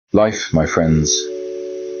Life, my friends,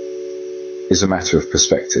 is a matter of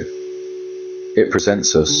perspective. It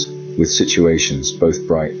presents us with situations both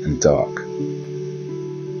bright and dark,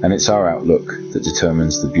 and it's our outlook that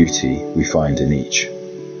determines the beauty we find in each.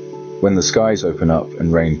 When the skies open up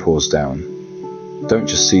and rain pours down, don't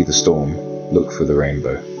just see the storm, look for the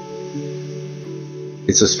rainbow.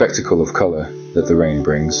 It's a spectacle of color that the rain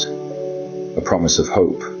brings, a promise of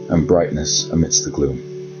hope and brightness amidst the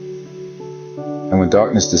gloom. And when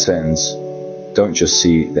darkness descends, don't just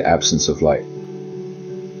see the absence of light.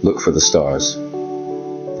 Look for the stars.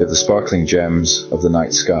 They're the sparkling gems of the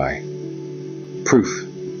night sky, proof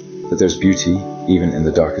that there's beauty even in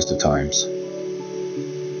the darkest of times.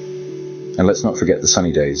 And let's not forget the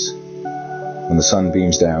sunny days. When the sun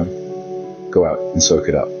beams down, go out and soak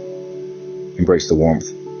it up. Embrace the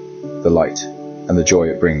warmth, the light, and the joy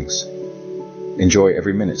it brings. Enjoy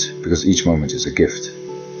every minute, because each moment is a gift.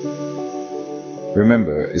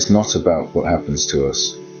 Remember, it's not about what happens to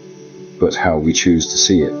us, but how we choose to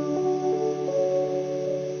see it.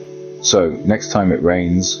 So, next time it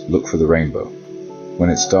rains, look for the rainbow. When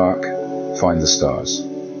it's dark, find the stars.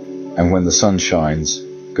 And when the sun shines,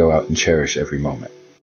 go out and cherish every moment.